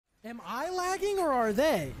Am I lagging or are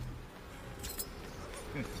they?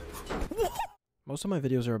 Most of my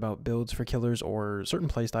videos are about builds for killers or certain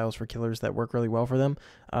playstyles for killers that work really well for them.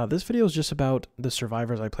 This video is just about the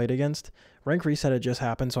survivors I played against. Rank reset had just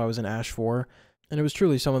happened, so I was in Ash 4, and it was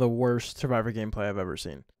truly some of the worst survivor gameplay I've ever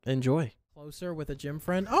seen. Enjoy. Closer with a gym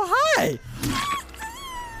friend. Oh, hi!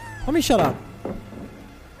 Let me shut up.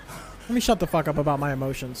 Let me shut the fuck up about my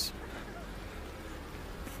emotions.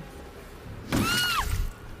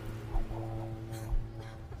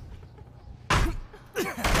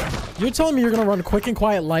 You're telling me you're gonna run quick and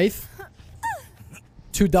quiet life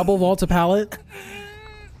to double vault a pallet?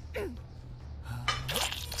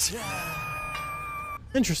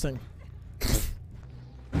 Interesting.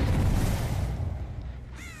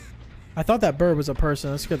 I thought that bird was a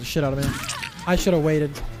person. That scared the shit out of me. I should have waited.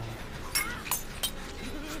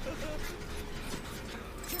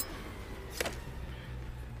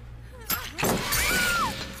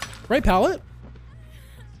 Right pallet.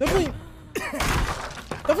 Definitely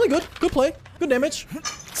good. Good play. Good damage.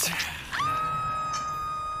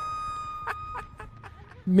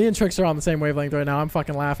 Me and Trix are on the same wavelength right now. I'm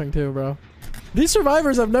fucking laughing too, bro. These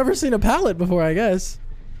survivors have never seen a pallet before, I guess.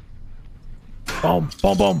 Boom,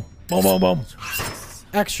 boom, boom, boom, boom, boom.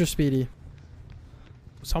 Extra speedy.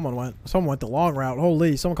 Someone went the long route.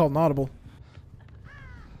 Holy, someone called an audible.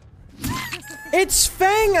 It's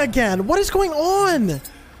Fang again. What is going on?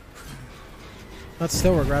 That's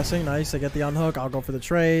still regressing. Nice. I get the unhook. I'll go for the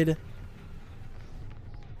trade.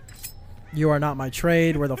 You are not my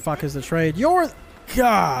trade. Where the fuck is the trade? You're...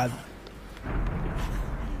 God.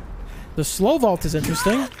 The slow vault is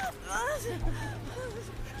interesting.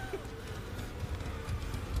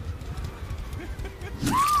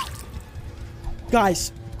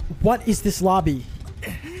 Guys, what is this lobby?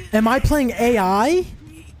 Am I playing AI?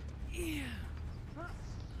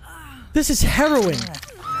 This is harrowing.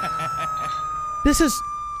 This is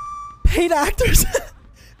paid actors.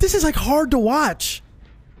 This is like hard to watch.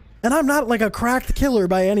 And I'm not like a cracked killer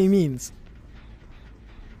by any means.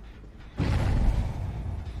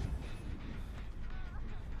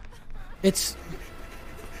 It's...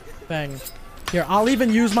 Bang. Here, I'll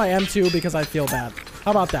even use my M2 because I feel bad. How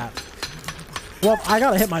about that? Well, I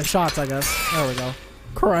gotta hit my shots, I guess. There we go.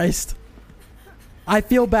 Christ. I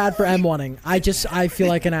feel bad for M1ing. I feel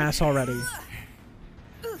like an ass already.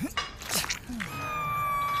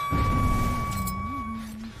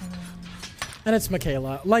 And it's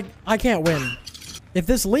Michaela. Like, I can't win. If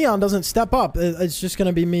this Leon doesn't step up, it's just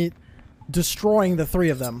gonna be me destroying the three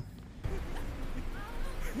of them.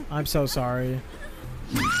 I'm so sorry.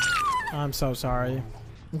 I'm so sorry.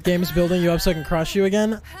 Game's building you up so I can crush you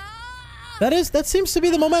again. That seems to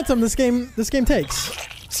be the momentum this game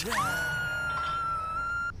takes.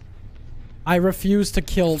 I refuse to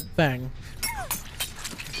kill Fang.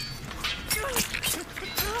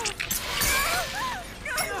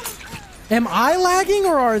 Am I lagging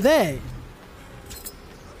or are they?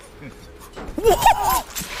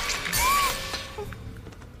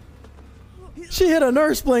 She hit a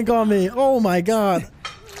nurse blink on me. Oh my god.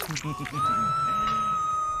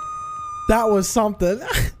 That was something.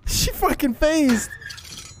 She fucking phased.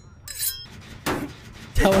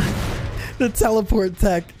 The teleport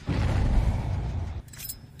tech.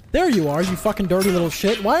 There you are, you fucking dirty little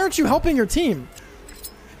shit. Why aren't you helping your team?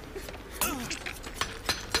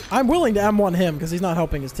 I'm willing to M1 him because he's not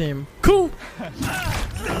helping his team. Cool.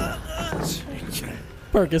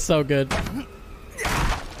 Perk is so good.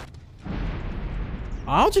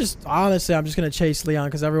 Honestly, I'm just going to chase Leon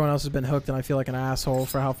because everyone else has been hooked and I feel like an asshole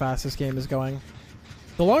for how fast this game is going.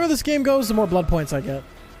 The longer this game goes, the more blood points I get.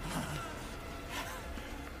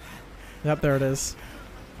 Yep, there it is.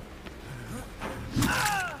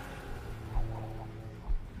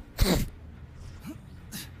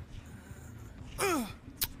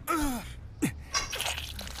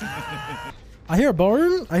 I hear a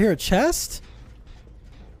burn. I hear a chest.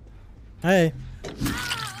 Hey.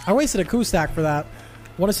 I wasted a coup stack for that.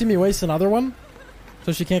 Want to see me waste another one?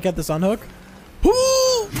 So she can't get this unhook?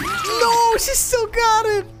 Ooh! No! She still got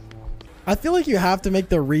it! I feel like you have to make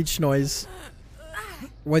the reach noise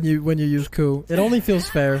when you use coup. It only feels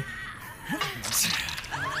fair.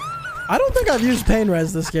 I don't think I've used pain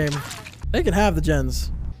res this game. They can have the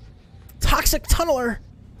gens. Toxic tunneler!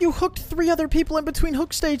 You hooked 3 other people in between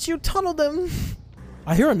hook states. You tunneled them.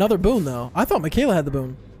 I hear another boon, though. I thought Michaela had the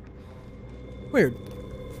boon. Weird.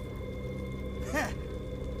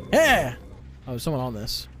 Yeah. Oh, there's someone on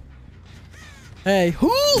this. Hey.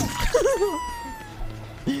 Who?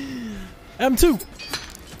 M2.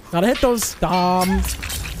 Gotta hit those. Gotta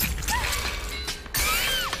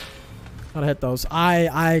hit those.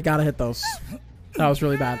 I gotta hit those.